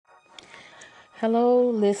Hello,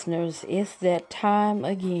 listeners. It's that time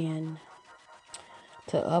again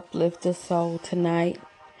to uplift the soul tonight.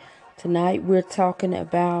 Tonight, we're talking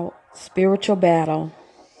about spiritual battle.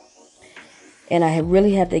 And I have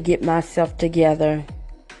really had to get myself together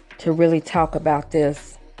to really talk about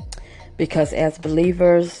this. Because as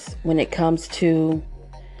believers, when it comes to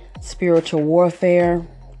spiritual warfare,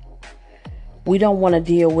 we don't want to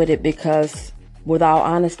deal with it because, with all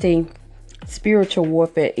honesty, spiritual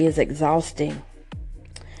warfare is exhausting.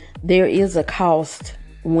 There is a cost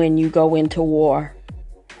when you go into war.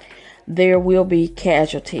 There will be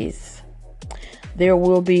casualties. There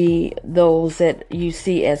will be those that you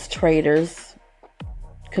see as traitors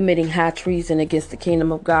committing high treason against the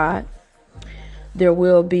kingdom of God. There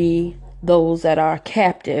will be those that are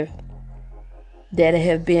captive, that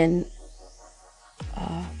have been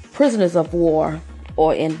prisoners of war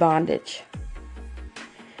or in bondage.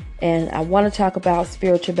 And I want to talk about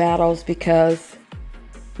spiritual battles because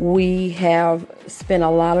we have spent a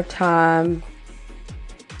lot of time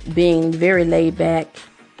being very laid back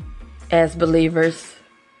as believers,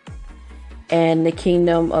 and the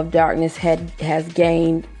kingdom of darkness has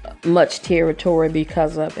gained much territory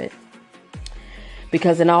because of it.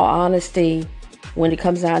 Because in all honesty, when it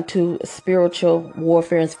comes down to spiritual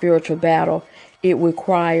warfare and spiritual battle, it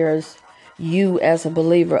requires you as a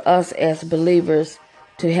believer, us as believers,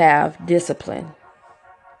 to have discipline.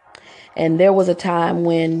 And there was a time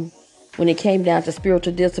when it came down to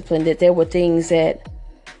spiritual discipline, that there were things that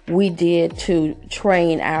we did to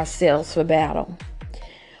train ourselves for battle.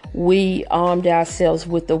 We armed ourselves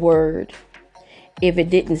with the word. If it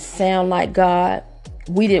didn't sound like God,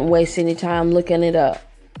 we didn't waste any time looking it up.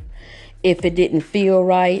 If it didn't feel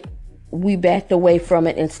right, we backed away from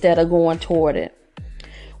it instead of going toward it.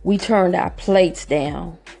 We turned our plates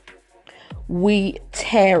down. We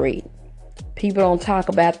tarried. People don't talk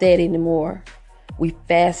about that anymore. We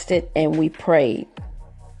fasted and we prayed.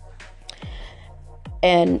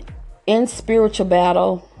 And in spiritual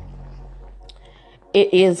battle,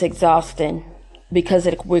 it is exhausting because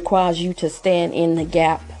it requires you to stand in the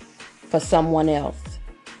gap for someone else.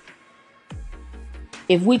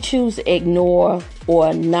 If we choose to ignore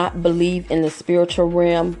or not believe in the spiritual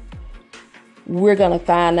realm, we're going to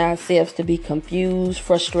find ourselves to be confused,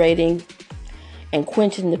 frustrating, and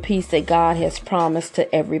quenching the peace that God has promised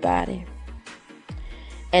to everybody.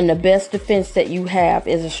 And the best defense that you have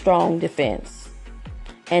is a strong defense.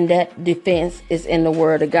 And that defense is in the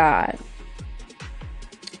Word of God.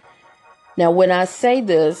 Now, when I say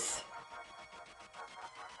this,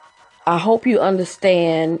 I hope you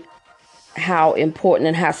understand how important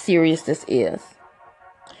and how serious this is.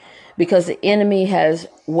 Because the enemy has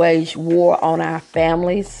waged war on our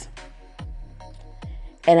families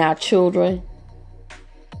and our children.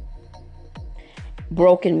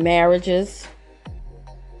 Broken marriages,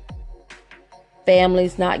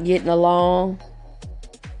 families not getting along.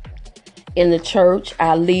 In the church,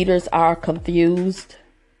 our leaders are confused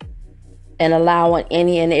and allowing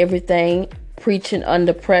any and everything, preaching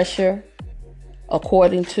under pressure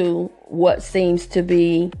according to what seems to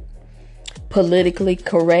be politically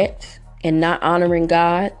correct and not honoring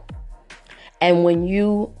God. And when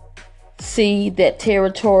you see that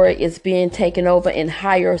territory is being taken over in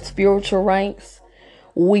higher spiritual ranks,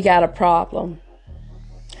 we got a problem.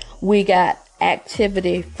 We got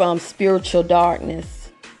activity from spiritual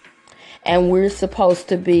darkness. And we're supposed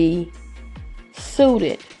to be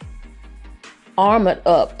suited, armored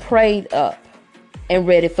up, prayed up, and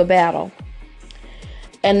ready for battle.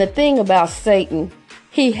 And the thing about Satan,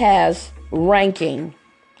 he has ranking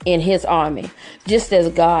in his army, just as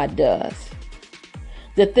God does.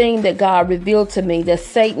 The thing that God revealed to me, that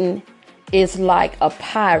Satan is like a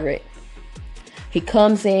pirate. He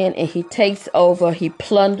comes in and he takes over, he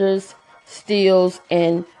plunders, steals,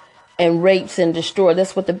 and rapes and destroys.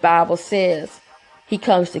 That's what the Bible says. He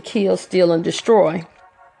comes to kill, steal, and destroy.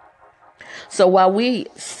 So while we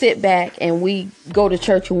sit back and we go to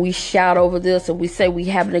church and we shout over this and we say we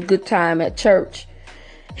having a good time at church,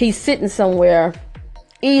 he's sitting somewhere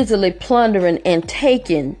easily plundering and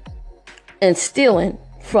taking and stealing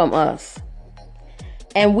from us.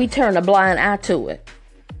 And we turn a blind eye to it.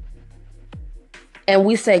 And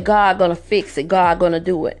we say, God gonna fix it, God gonna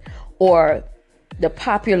do it. Or the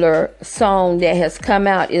popular song that has come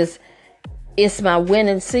out is, "It's my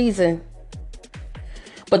winning season."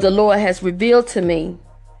 But the Lord has revealed to me,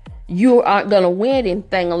 you aren't gonna win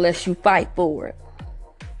anything unless you fight for it.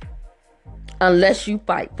 Unless you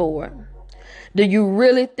fight for it. Do you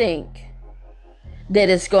really think that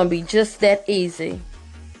it's gonna be just that easy?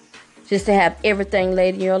 Just to have everything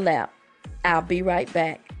laid in your lap? I'll be right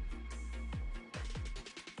back.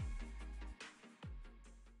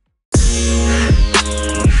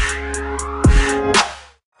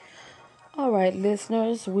 Alright,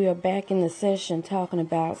 listeners, we are back in the session talking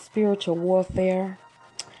about spiritual warfare.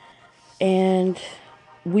 And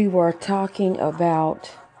we were talking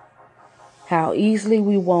about how easily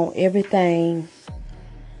we want everything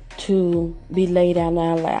to be laid on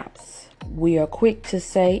our laps. We are quick to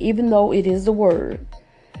say, even though it is the word,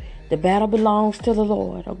 the battle belongs to the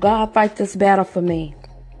Lord. Oh, God, fight this battle for me.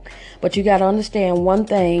 But you got to understand one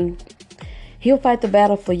thing. He'll fight the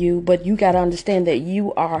battle for you, but you got to understand that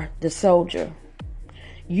you are the soldier.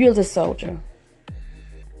 You're the soldier.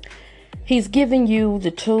 He's giving you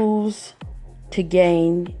the tools to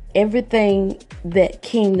gain everything that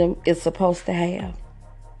kingdom is supposed to have.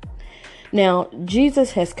 Now,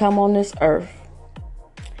 Jesus has come on this earth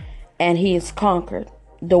and he has conquered.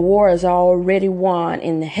 The war is already won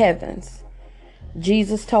in the heavens.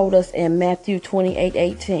 Jesus told us in Matthew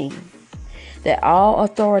 28:18 that all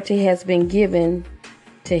authority has been given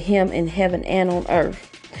to him in heaven and on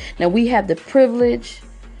earth. Now we have the privilege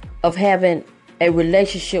of having a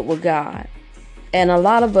relationship with God. And a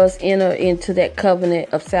lot of us enter into that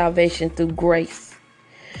covenant of salvation through grace.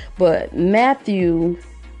 But Matthew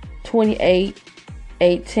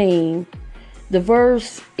 28:18, the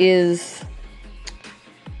verse is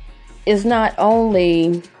not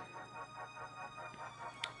only,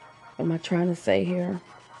 what am I trying to say here?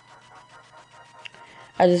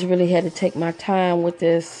 I just really had to take my time with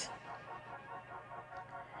this.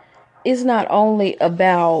 It's not only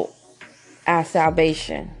about our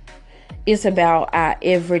salvation. It's about our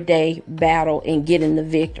everyday battle and getting the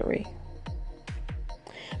victory.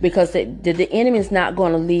 Because the enemy is not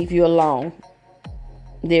going to leave you alone.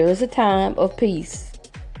 There is a time of peace.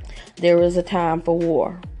 There is a time for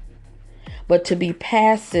war. But to be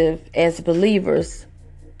passive as believers,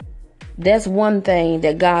 that's one thing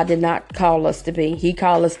that God did not call us to be. He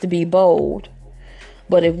called us to be bold.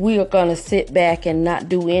 But if we are going to sit back and not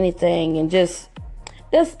do anything and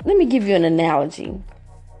let me give you an analogy.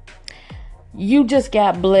 You just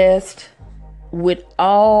got blessed with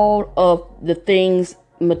all of the things,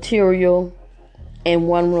 material, in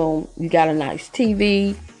one room. You got a nice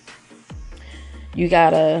TV. You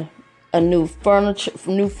got a new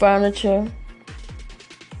furniture.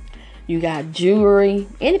 You got jewelry,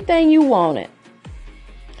 anything you wanted.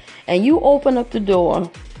 And you open up the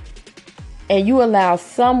door and you allow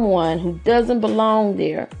someone who doesn't belong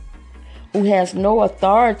there, who has no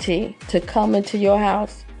authority, to come into your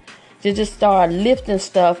house, to just start lifting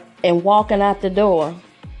stuff and walking out the door.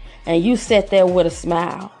 And you sit there with a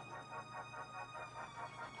smile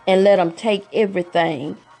and let them take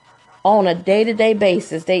everything on a day-to-day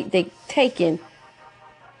basis. They taking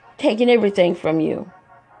everything from you.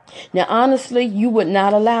 Now, honestly, you would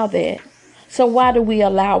not allow that. So why do we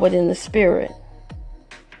allow it in the spirit?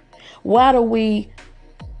 Why do we,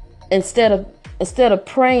 instead of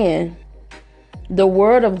praying the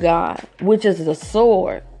word of God, which is the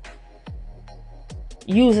sword,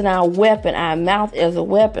 using our weapon, our mouth as a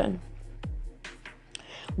weapon,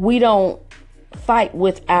 we don't fight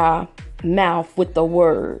with our mouth with the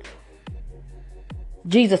word.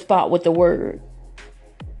 Jesus fought with the word.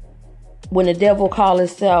 When the devil called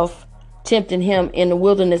himself, tempting him in the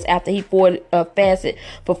wilderness after he fasted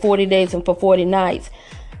for 40 days and for 40 nights,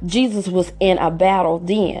 Jesus was in a battle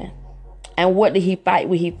then. And what did he fight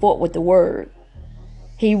with? He fought with the word.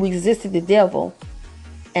 He resisted the devil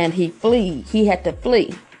and he fled. He had to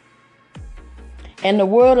flee. And the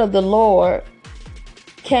word of the Lord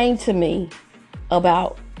came to me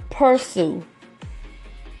about pursue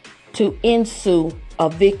to ensue a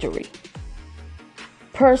victory.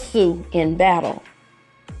 Pursue in battle.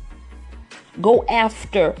 Go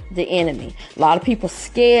after the enemy. A lot of people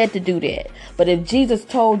scared to do that. But if Jesus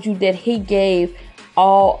told you that he gave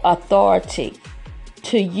all authority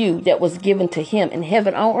to you that was given to him in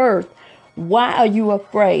heaven on earth, why are you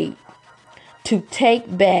afraid to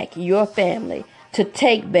take back your family, to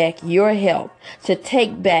take back your health, to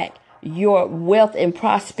take back your wealth and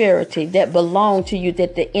prosperity that belonged to you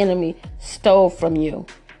that the enemy stole from you?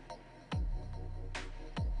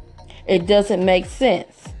 It doesn't make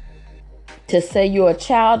sense to say you're a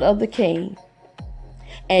child of the King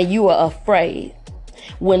and you are afraid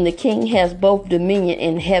when the King has both dominion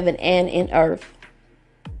in heaven and in earth.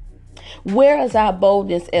 Where is our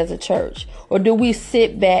boldness as a church? Or do we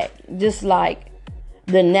sit back, just like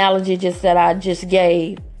the analogy that I just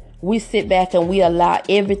gave? We sit back and we allow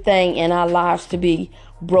everything in our lives to be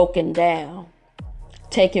broken down,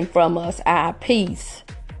 taken from us, our peace,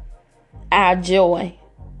 our joy,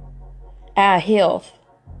 our health.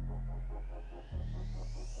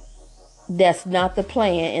 That's not the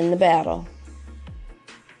plan in the battle.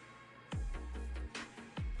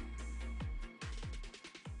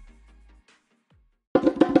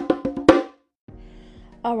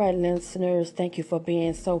 All right, listeners, thank you for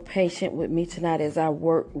being so patient with me tonight as I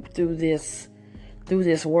work through this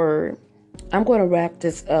word. I'm going to wrap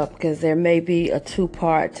this up because there may be a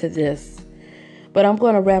two-part to this. But I'm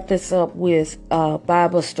going to wrap this up with a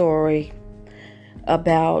Bible story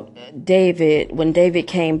about David, when David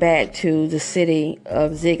came back to the city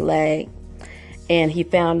of Ziklag, and he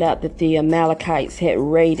found out that the Amalekites had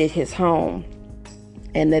raided his home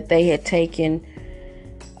and that they had taken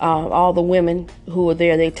all the women who were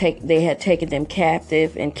there. They had taken them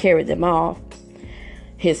captive and carried them off.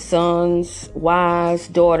 His sons, wives,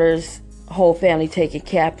 daughters, whole family taken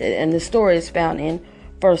captive. And the story is found in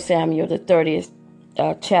 1 Samuel, the 30th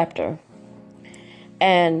chapter.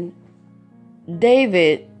 And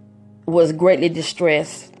David was greatly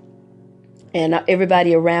distressed, and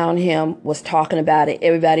everybody around him was talking about it.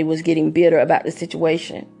 Everybody was getting bitter about the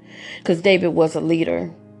situation because David was a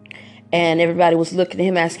leader, and everybody was looking at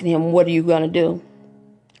him, asking him, what are you going to do?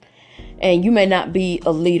 And you may not be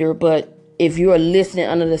a leader, but if you are listening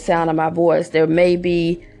under the sound of my voice, there may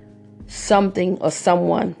be something or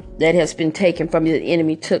someone that has been taken from you, the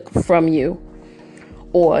enemy took from you,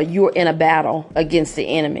 or you're in a battle against the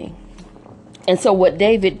enemy. And so what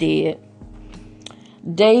David did,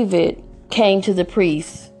 David came to the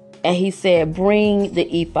priest and he said, bring the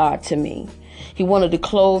ephod to me. He wanted to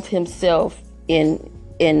clothe himself in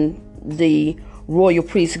the royal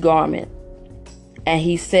priest garment. And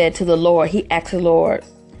he said to the Lord, he asked the Lord,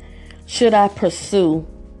 should I pursue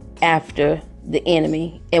after the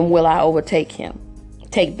enemy, and will I take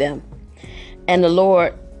them? And the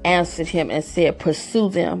Lord answered him and said, pursue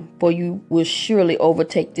them, for you will surely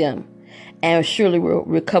overtake them and surely will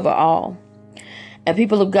recover all. And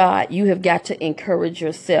people of God, you have got to encourage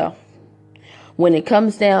yourself. When it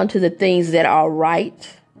comes down to the things that are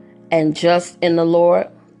right and just in the Lord,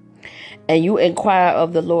 and you inquire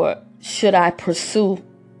of the Lord, should I pursue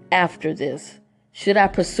after this? Should I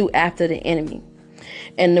pursue after the enemy?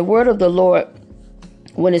 And the word of the Lord,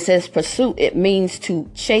 when it says pursue, it means to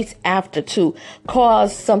chase after, to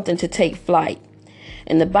cause something to take flight.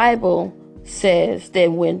 And the Bible says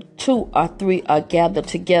that when 2 or 3 are gathered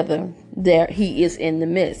together, there he is in the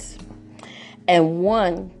midst. And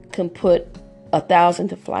one can put 1,000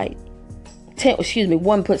 to flight.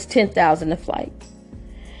 One puts 10,000 to flight.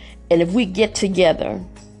 And if we get together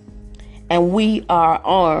and we are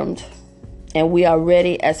armed and we are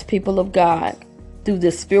ready as people of God through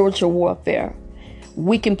this spiritual warfare,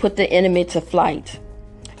 we can put the enemy to flight.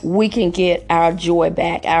 We can get our joy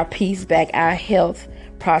back, our peace back, our health,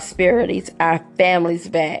 prosperities, our families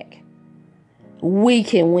back. We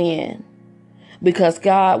can win because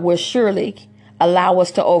God will surely allow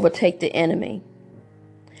us to overtake the enemy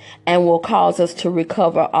and will cause us to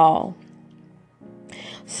recover all.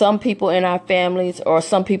 Some people in our families or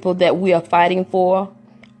some people that we are fighting for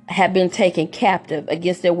have been taken captive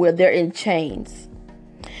against their will. They're in chains.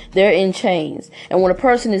 They're in chains. And when a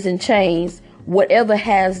person is in chains, whatever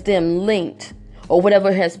has them linked or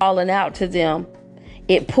whatever has fallen out to them,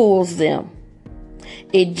 it pulls them.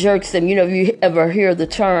 It jerks them. You know, if you ever hear the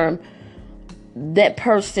term, that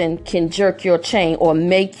person can jerk your chain or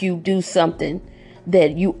make you do something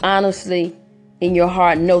that you honestly in your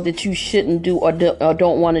heart know that you shouldn't do or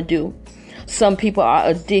don't want to do. Some people are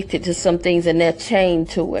addicted to some things and they're chained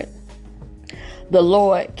to it. The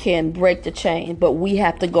Lord can break the chain, but we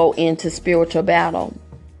have to go into spiritual battle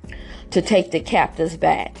to take the captives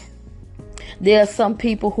back. There are some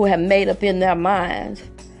people who have made up in their minds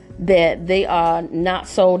that they are not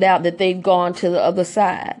sold out, that they've gone to the other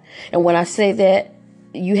side. And when I say that,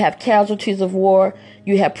 you have casualties of war,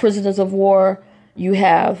 you have prisoners of war, you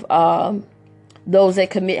have those that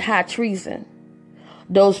commit high treason,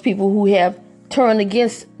 those people who have turned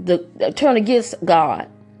against God,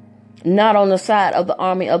 not on the side of the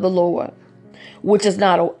army of the Lord, which is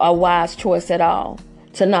not a wise choice at all,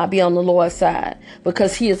 to not be on the Lord's side,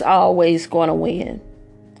 because he is always going to win.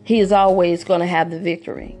 He is always going to have the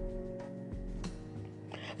victory.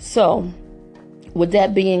 So, with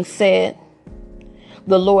that being said,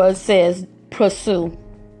 the Lord says, pursue,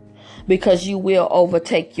 because you will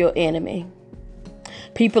overtake your enemy.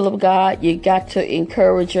 People of God, you got to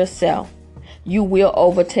encourage yourself. You will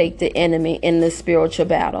overtake the enemy in the spiritual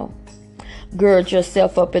battle. Gird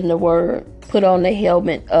yourself up in the word. Put on the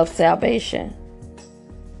helmet of salvation.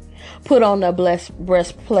 Put on the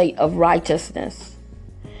breastplate of righteousness.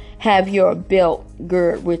 Have your belt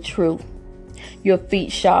girded with truth. Your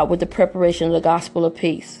feet shod with the preparation of the gospel of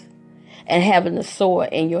peace. And having the sword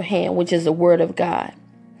in your hand, which is the word of God.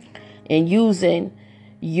 And using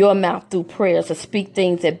your mouth through prayers to speak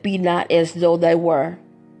things that be not as though they were.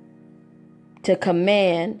 To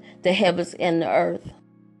command the heavens and the earth.